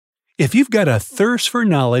If you've got a thirst for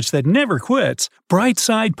knowledge that never quits,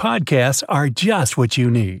 Brightside Podcasts are just what you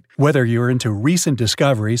need. Whether you're into recent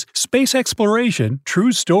discoveries, space exploration,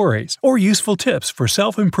 true stories, or useful tips for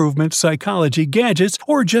self-improvement, psychology, gadgets,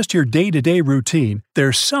 or just your day-to-day routine,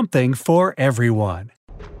 there's something for everyone.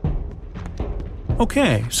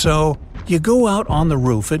 Okay, so you go out on the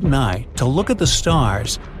roof at night to look at the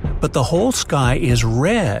stars, but the whole sky is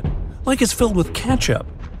red, like it's filled with ketchup.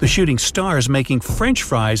 The shooting stars making French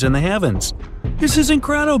fries in the heavens. This is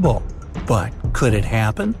incredible. But could it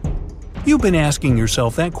happen? You've been asking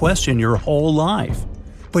yourself that question your whole life.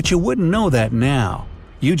 But you wouldn't know that now.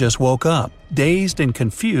 You just woke up, dazed and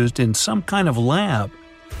confused in some kind of lab.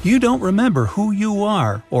 You don't remember who you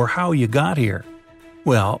are or how you got here.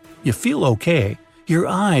 Well, you feel okay. Your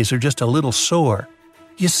eyes are just a little sore.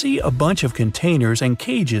 You see a bunch of containers and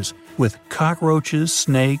cages with cockroaches,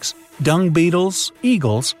 snakes, dung beetles,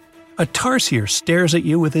 eagles. A tarsier stares at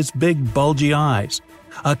you with its big bulgy eyes.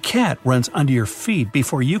 A cat runs under your feet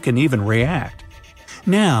before you can even react.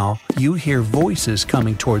 Now you hear voices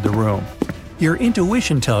coming toward the room. Your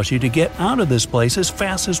intuition tells you to get out of this place as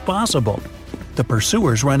fast as possible. The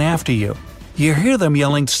pursuers run after you. You hear them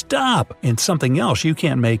yelling "Stop!" and something else you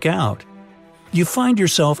can't make out. You find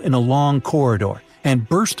yourself in a long corridor and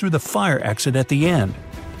burst through the fire exit at the end.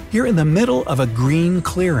 You're in the middle of a green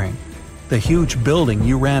clearing. The huge building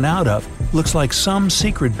you ran out of looks like some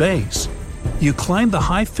secret base. You climb the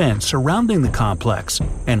high fence surrounding the complex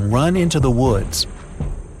and run into the woods.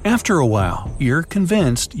 After a while, you're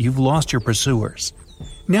convinced you've lost your pursuers.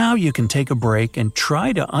 Now you can take a break and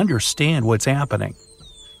try to understand what's happening.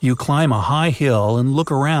 You climb a high hill and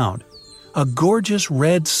look around. A gorgeous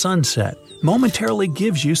red sunset momentarily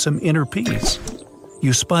gives you some inner peace.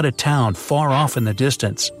 You spot a town far off in the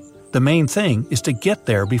distance. The main thing is to get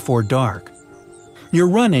there before dark. Your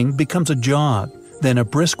running becomes a jog, then a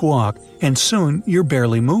brisk walk, and soon you're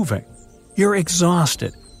barely moving. You're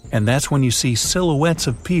exhausted, and that's when you see silhouettes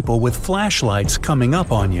of people with flashlights coming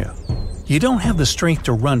up on you. You don't have the strength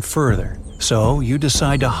to run further, so you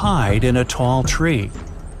decide to hide in a tall tree.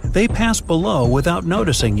 They pass below without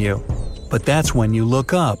noticing you, but that's when you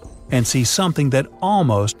look up and see something that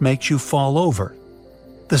almost makes you fall over.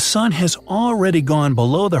 The sun has already gone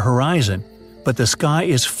below the horizon, but the sky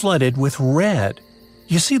is flooded with red.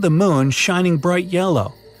 You see the moon shining bright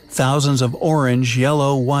yellow. Thousands of orange,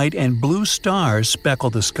 yellow, white, and blue stars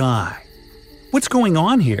speckle the sky. What's going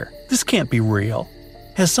on here? This can't be real.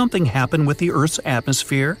 Has something happened with the Earth's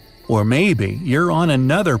atmosphere? Or maybe you're on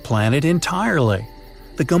another planet entirely.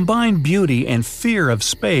 The combined beauty and fear of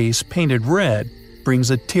space painted red brings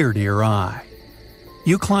a tear to your eye.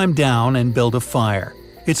 You climb down and build a fire.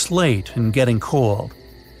 It's late and getting cold.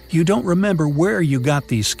 You don't remember where you got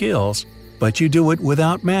these skills, but you do it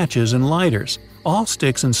without matches and lighters, all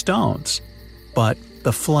sticks and stones. But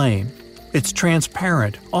the flame, it's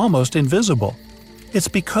transparent, almost invisible. It's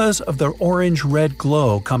because of the orange-red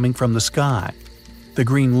glow coming from the sky. The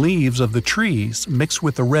green leaves of the trees mix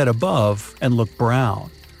with the red above and look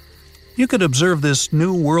brown. You could observe this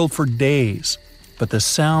new world for days, but the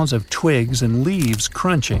sounds of twigs and leaves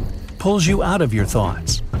crunching pulls you out of your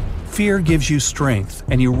thoughts. Fear gives you strength,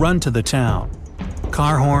 and you run to the town.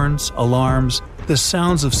 Car horns, alarms, the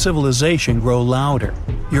sounds of civilization grow louder.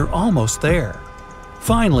 You're almost there.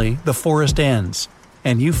 Finally, the forest ends,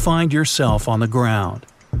 and you find yourself on the ground.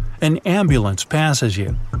 An ambulance passes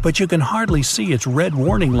you, but you can hardly see its red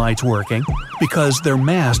warning lights working because they're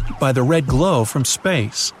masked by the red glow from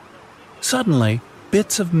space. Suddenly,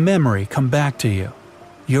 bits of memory come back to you.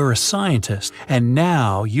 You're a scientist, and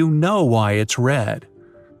now you know why it's red.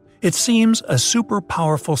 It seems a super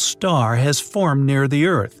powerful star has formed near the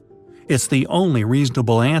Earth. It's the only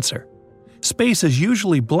reasonable answer. Space is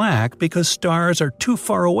usually black because stars are too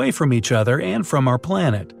far away from each other and from our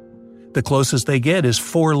planet. The closest they get is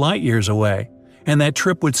 4 light-years away, and that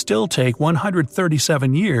trip would still take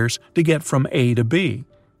 137 years to get from A to B.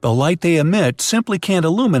 The light they emit simply can't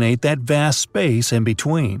illuminate that vast space in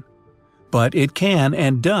between. But it can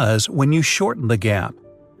and does when you shorten the gap.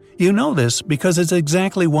 You know this because it's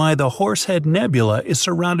exactly why the Horsehead Nebula is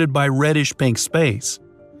surrounded by reddish-pink space.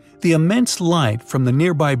 The immense light from the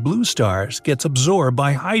nearby blue stars gets absorbed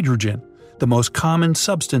by hydrogen, the most common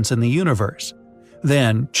substance in the universe.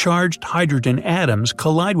 Then, charged hydrogen atoms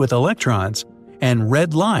collide with electrons, and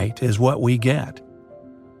red light is what we get.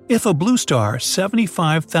 If a blue star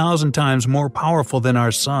 75,000 times more powerful than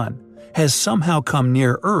our Sun has somehow come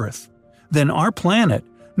near Earth, then our planet,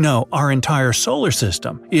 no, our entire solar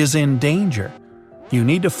system, is in danger. You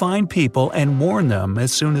need to find people and warn them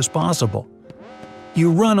as soon as possible. You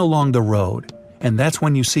run along the road, and that's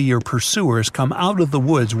when you see your pursuers come out of the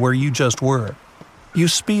woods where you just were. You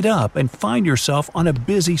speed up and find yourself on a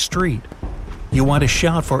busy street. You want to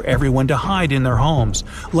shout for everyone to hide in their homes,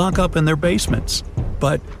 lock up in their basements.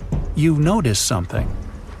 But you notice something.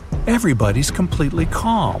 Everybody's completely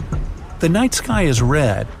calm. The night sky is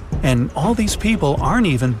red, and all these people aren't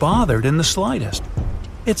even bothered in the slightest.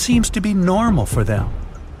 It seems to be normal for them.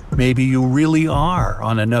 Maybe you really are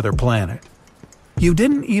on another planet. You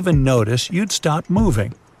didn't even notice you'd stopped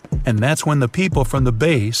moving, and that's when the people from the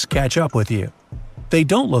base catch up with you. They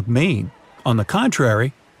don't look mean. On the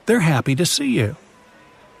contrary, they're happy to see you.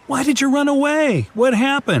 "Why did you run away? What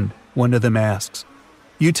happened?" one of them asks.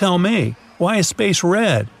 "You tell me. Why is space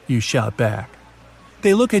red?" you shout back.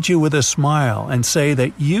 They look at you with a smile and say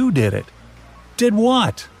that you did it. Did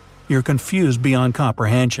what? You're confused beyond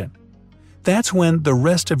comprehension. That's when the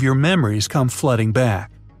rest of your memories come flooding back.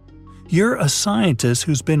 You're a scientist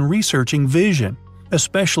who's been researching vision,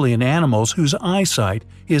 especially in animals whose eyesight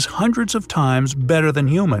is hundreds of times better than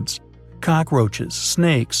humans. Cockroaches,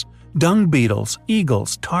 snakes, dung beetles,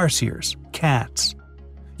 eagles, tarsiers, cats.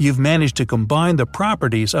 You've managed to combine the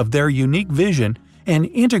properties of their unique vision and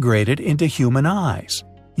integrate it into human eyes.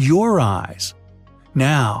 Your eyes.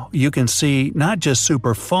 Now you can see not just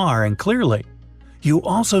super far and clearly. You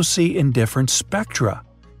also see in different spectra,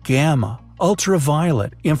 gamma,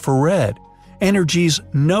 ultraviolet, infrared, energies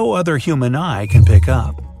no other human eye can pick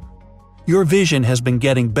up. Your vision has been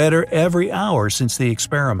getting better every hour since the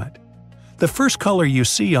experiment. The first color you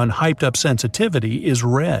see on hyped-up sensitivity is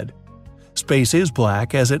red. Space is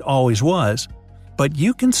black as it always was, but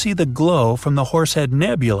you can see the glow from the Horsehead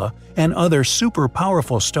Nebula and other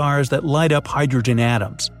super-powerful stars that light up hydrogen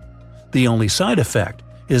atoms. The only side effect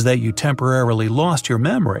is that you temporarily lost your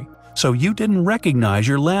memory, so you didn't recognize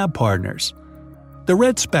your lab partners. The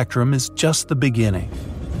red spectrum is just the beginning.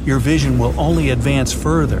 Your vision will only advance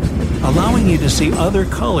further, allowing you to see other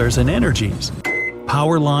colors and energies.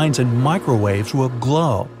 Power lines and microwaves will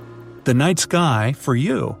glow. The night sky, for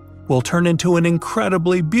you, will turn into an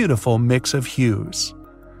incredibly beautiful mix of hues.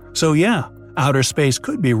 So yeah, outer space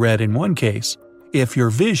could be red in one case, if your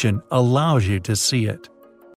vision allows you to see it.